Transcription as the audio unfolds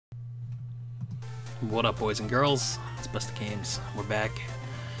What up, boys and girls? It's bestatgames. We're back,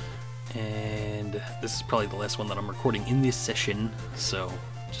 and this is probably the last one that I'm recording in this session, so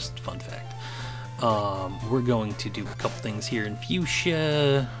just fun fact. We're going to do a couple things here in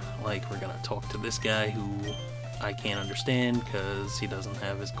Fuchsia, like we're gonna talk to this guy who I can't understand because he doesn't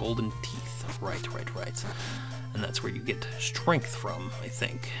have his golden teeth. Right. And that's where you get strength from, I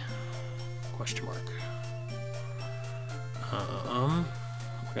think. Question mark.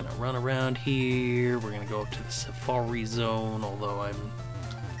 We're gonna run around here. We're gonna go up to the safari zone, although I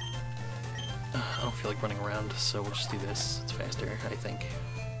don't feel like running around, so we'll just do this. It's faster, I think.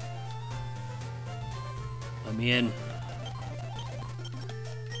 Let me in.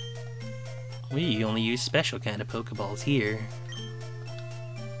 We only use special kind of Pokeballs here.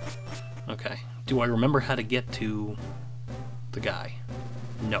 Okay. Do I remember how to get to the guy?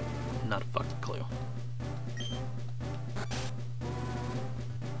 No, not a fucking clue.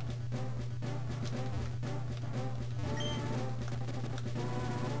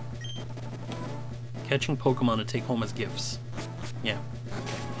 Catching Pokemon to take home as gifts. Yeah.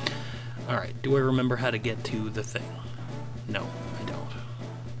 Okay. Alright, do I remember how to get to the thing? No, I don't.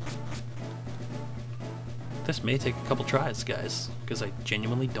 This may take a couple tries, guys, because I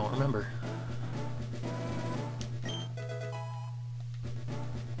genuinely don't remember.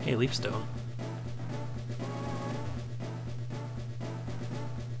 Hey, Leafstone.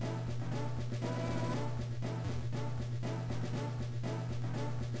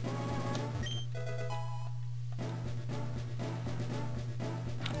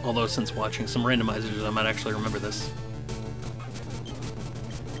 Although, since watching some randomizers, I might actually remember this.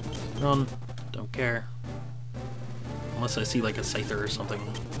 Run. Don't care. Unless I see like a Scyther or something.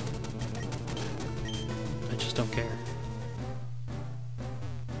 I just don't care.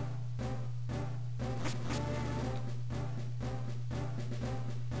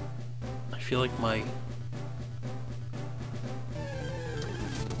 I feel like my...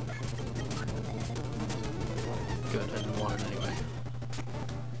 Good, I didn't want it anyway.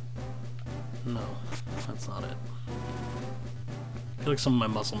 No, that's not it. I feel like some of my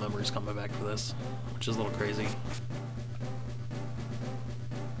muscle memory is coming back for this, which is a little crazy.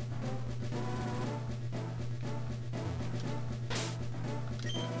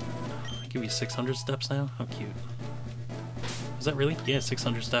 I give you 600 steps now? How cute. Is that really? Yeah,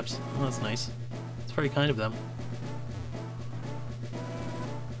 600 steps. Oh, that's nice. It's very kind of them.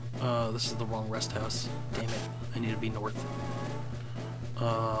 This is the wrong rest house. Damn it. I need to be north.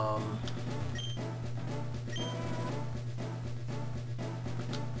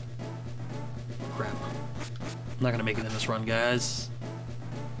 Crap. I'm not gonna make it in this run, guys.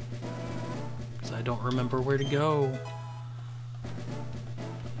 Because I don't remember where to go.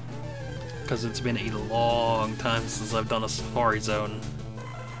 Because it's been a long time since I've done a safari zone.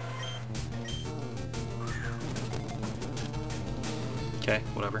 Okay,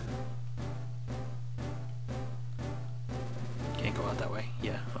 whatever. Can't go out that way.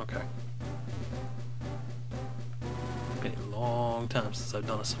 Yeah, okay. Been a long time since I've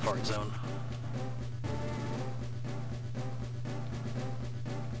done a safari zone.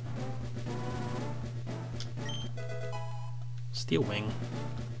 Steel Wing.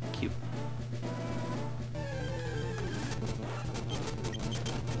 Cute.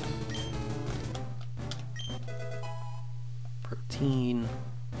 Protein.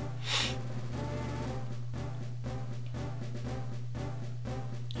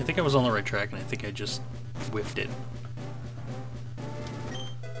 I think I was on the right track, and I think I just whiffed it.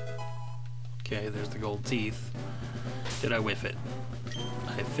 Okay, there's the gold teeth. Did I whiff it?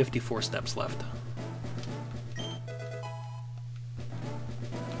 I have 54 steps left.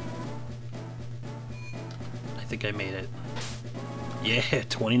 I think I made it. Yeah,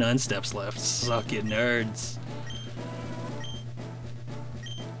 29 steps left. Suck it, nerds.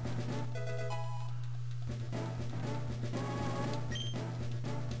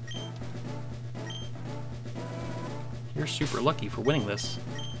 You're super lucky for winning this.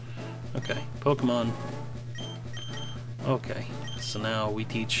 Okay, Pokemon. Okay, so now we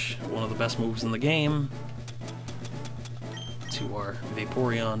teach one of the best moves in the game to our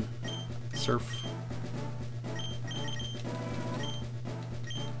Vaporeon. Surf.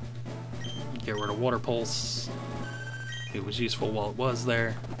 Get rid of Water Pulse. It was useful while it was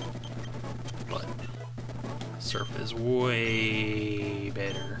there, but Surf is way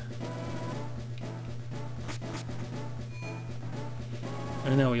better.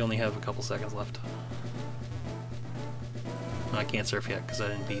 And now we only have a couple seconds left. I can't surf yet because I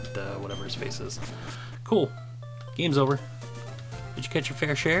didn't beat whatever his face is. Cool. Game's over. Did you catch your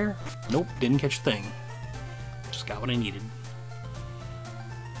fair share? Nope, didn't catch a thing. Just got what I needed.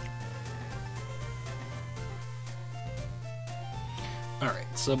 Alright,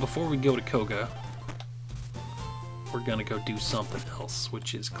 so before we go to Koga, we're gonna go do something else,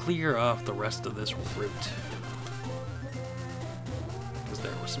 which is clear off the rest of this route. Because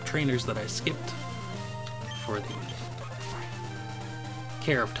there were some trainers that I skipped for the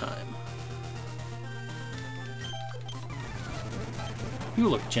care of time. You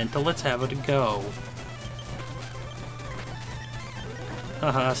look gentle, let's have it a go.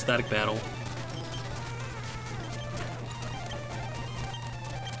 Haha, static battle.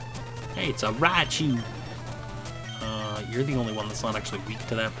 Hey, it's a Raichu! You're the only one that's not actually weak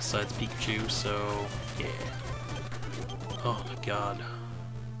to that besides Pikachu, so yeah. Oh my god.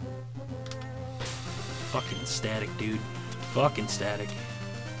 Fucking static, dude. Fucking static.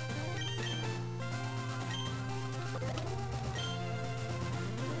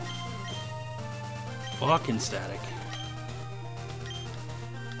 Fucking static.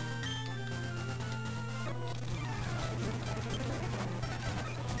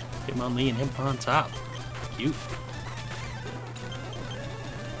 Him on me and him on top. Cute.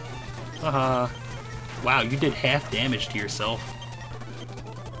 Haha. Wow, you did half damage to yourself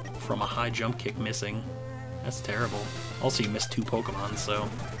from a high jump kick missing. That's terrible. Also, you missed 2 Pokemon, so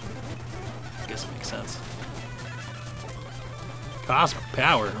I guess it makes sense. Cosmic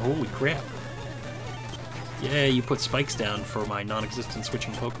power. Holy crap. Yeah, you put spikes down for my non-existent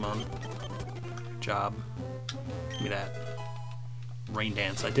switching Pokemon. Job. Give me that. Rain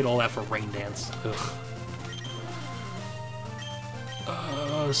Dance. I did all that for Rain Dance. Ugh.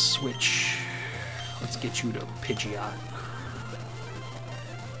 Switch. Let's get you to Pidgeot.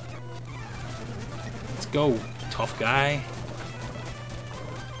 Let's go, tough guy.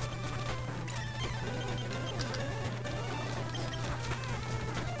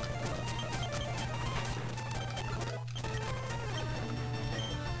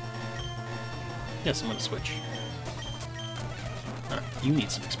 Yes, I'm gonna switch. Alright, you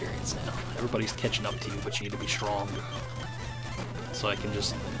need some experience now. Everybody's catching up to you, but you need to be strong. So I can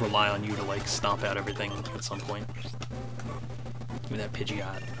just rely on you to, like, stomp out everything at some point. Give me that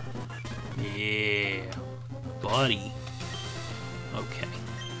Pidgeot. Yeah. Buddy. Okay.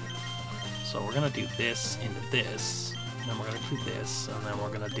 So we're gonna do this into this, and then we're gonna do this, and then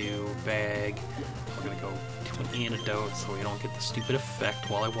we're gonna do bag. We're gonna go to an antidote so we don't get the stupid effect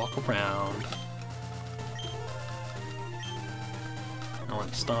while I walk around. I want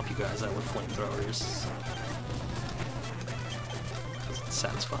to stomp you guys out with flamethrowers. Because it's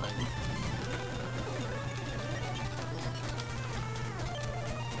satisfying.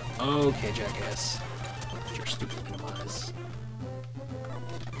 Okay, jackass. You're stupid minimize.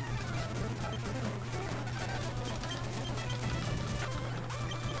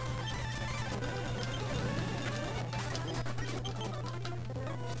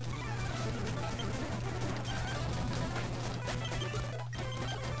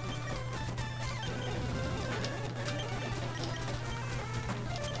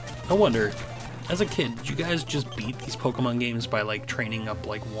 I wonder, as a kid, did you guys just beat these Pokemon games by, like, training up,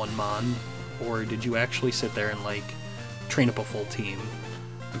 like, one Mon? Or did you actually sit there and, like, train up a full team?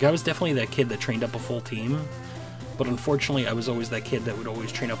 Like, I was definitely that kid that trained up a full team, but unfortunately I was always that kid that would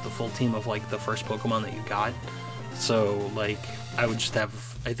always train up the full team of, like, the first Pokemon that you got. So, like, I would just have,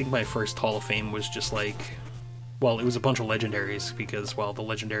 I think my first Hall of Fame was just, like, well, it was a bunch of legendaries, because, well, the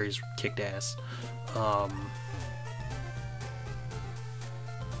legendaries kicked ass.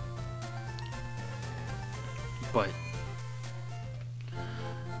 But,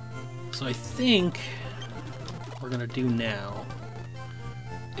 so I think what we're gonna do now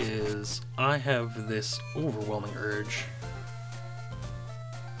is I have this overwhelming urge.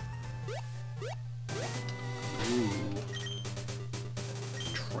 Ooh.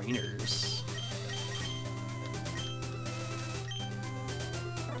 Trainers.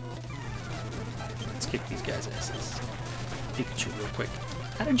 Let's kick these guys' asses. Pikachu real quick.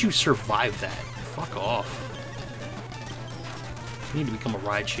 How did you survive that? Fuck off. You need to become a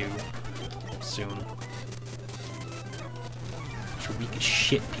Raichu soon. You're weak as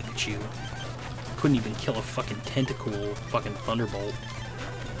shit, Pikachu. Couldn't even kill a fucking Tentacool, fucking Thunderbolt.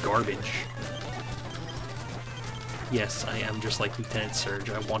 Garbage. Yes, I am just like Lieutenant Surge.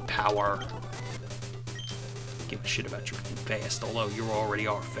 I want power. Give a shit about you being fast, although you already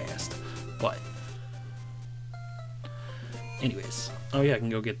are fast. But anyways. Oh yeah, I can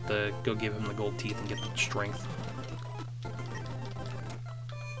go give him the gold teeth and get the strength.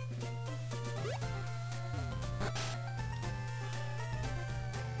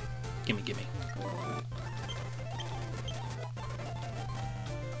 Gimme.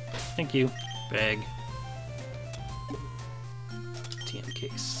 Thank you. Bag. TM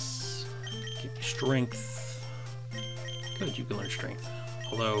case. Give me strength. Good, you can learn strength.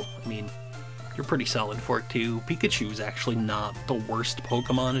 Although, I mean, you're pretty solid for it too. Pikachu's actually not the worst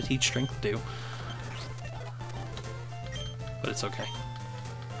Pokemon to teach strength to. But it's okay.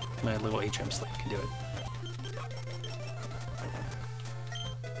 My little HM slave can do it.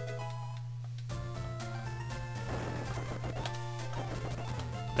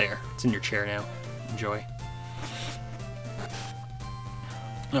 There, it's in your chair now. Enjoy.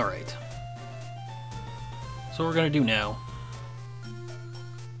 Alright. So what we're gonna do now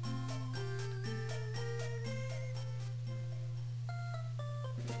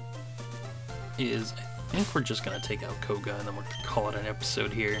is, I think we're just gonna take out Koga and then we're gonna call it an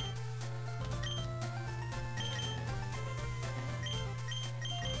episode here.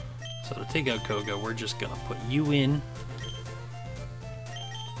 So to take out Koga, we're just gonna put you in.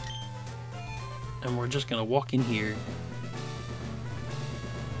 And we're just gonna walk in here.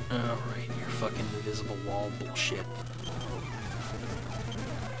 Alright, your fucking invisible wall bullshit.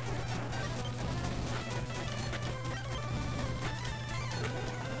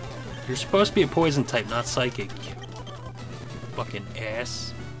 You're supposed to be a poison type, not psychic. You fucking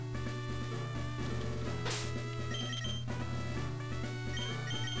ass.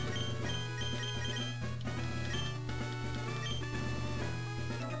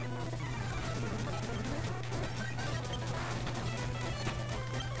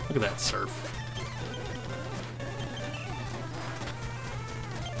 Look at that surf.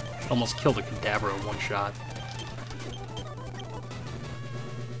 Almost killed a Kadabra in one shot.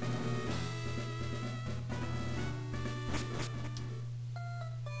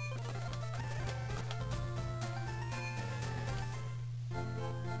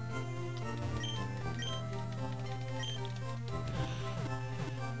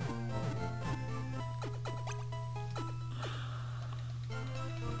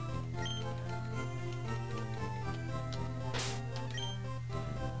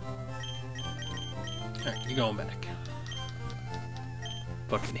 Alright, you're going back.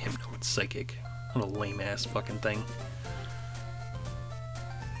 Fucking Hypno, it's psychic. What a lame ass fucking thing.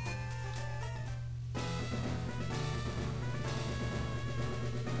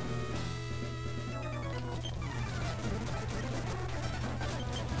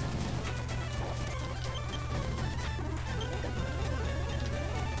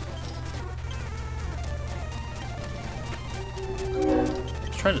 I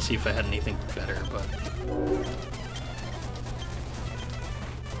was trying to see if I had anything better, but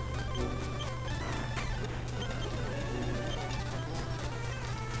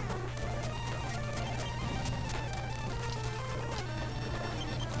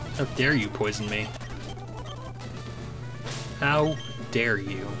how dare you poison me? How dare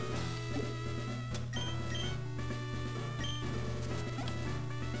you?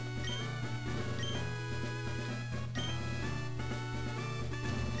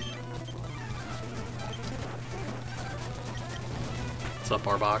 What's up,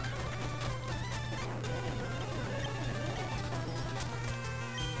 Arbok?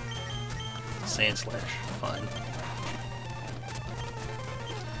 Sand Slash, fine.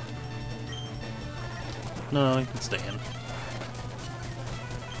 No, you can stay in.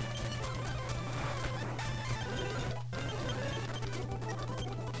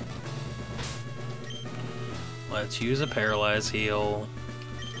 Let's use a Paralyze heal.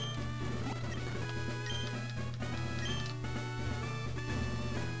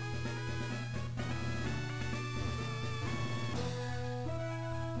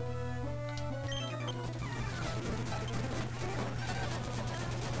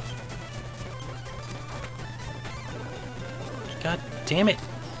 God damn it!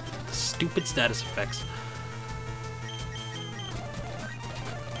 The stupid status effects.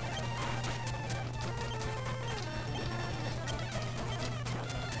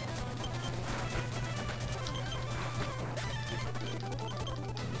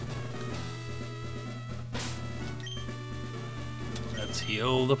 Let's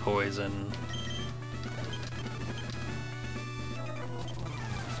heal the poison.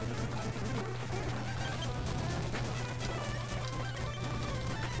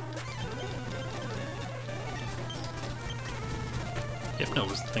 Hypno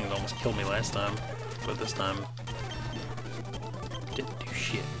was the thing that almost killed me last time, but this time didn't do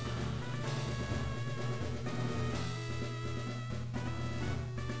shit.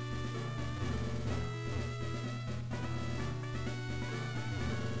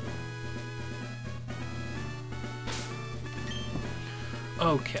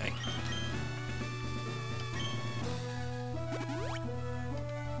 Okay.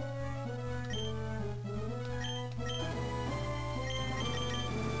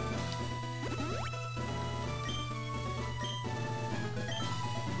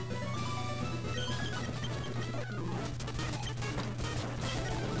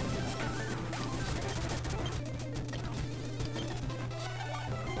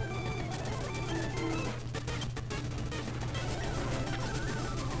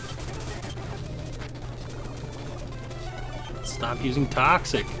 Stop using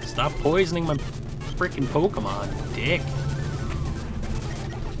toxic. Stop poisoning my freaking Pokemon, dick.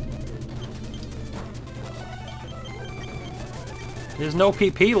 There's no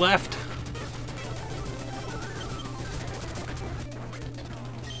PP left.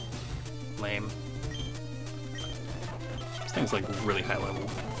 Lame. This thing's like really high level.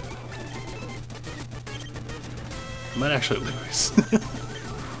 I might actually lose.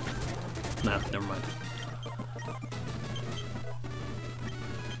 Nah, never mind.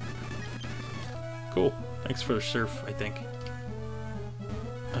 Cool. Thanks for the surf, I think.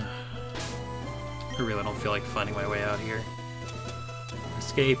 I really don't feel like finding my way out here.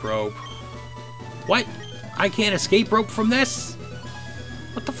 Escape rope. What? I can't escape rope from this?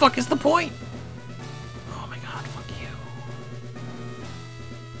 What the fuck is the point? Oh my god, fuck you.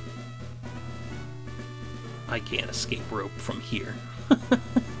 I can't escape rope from here.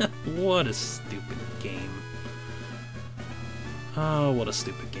 What a stupid game. Oh, what a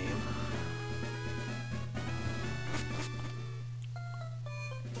stupid game.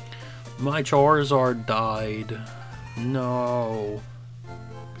 My Charizard died. No.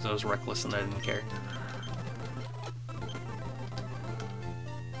 Because I was reckless and I didn't care.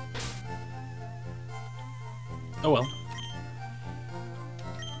 Oh well.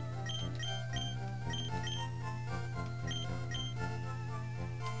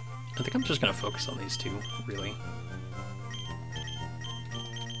 I think I'm just gonna focus on these two, really.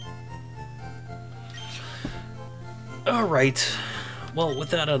 Alright. Well, with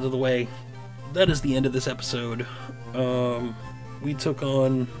that out of the way, that is the end of this episode. We took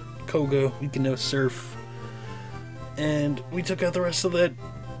on Koga, we can now surf, and we took out the rest of that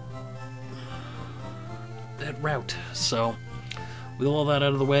route. So, with all that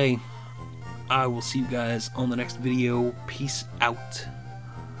out of the way, I will see you guys on the next video. Peace out.